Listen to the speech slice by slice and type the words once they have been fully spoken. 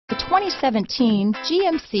2017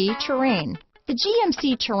 GMC Terrain. The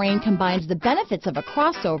GMC Terrain combines the benefits of a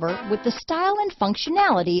crossover with the style and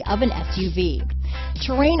functionality of an SUV.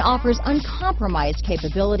 Terrain offers uncompromised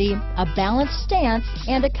capability, a balanced stance,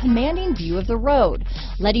 and a commanding view of the road,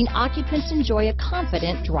 letting occupants enjoy a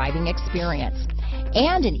confident driving experience.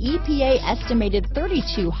 And an EPA estimated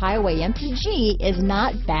 32 highway MPG is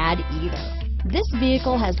not bad either. This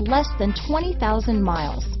vehicle has less than 20,000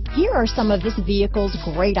 miles. Here are some of this vehicle's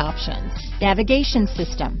great options: navigation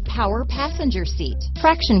system, power passenger seat,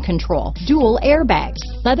 traction control, dual airbags,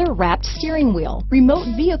 leather-wrapped steering wheel, remote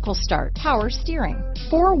vehicle start, power steering,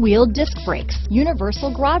 four-wheel disc brakes,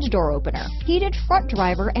 universal garage door opener, heated front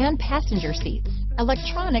driver and passenger seats,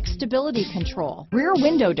 electronic stability control, rear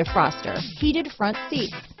window defroster, heated front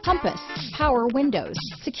seats, compass, power windows,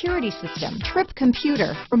 security system, trip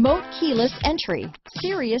computer, remote keyless entry,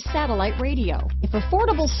 Sirius satellite radio. If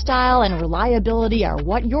affordable style and reliability are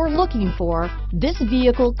what you're looking for, this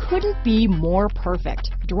vehicle couldn't be more perfect.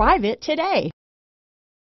 Drive it today.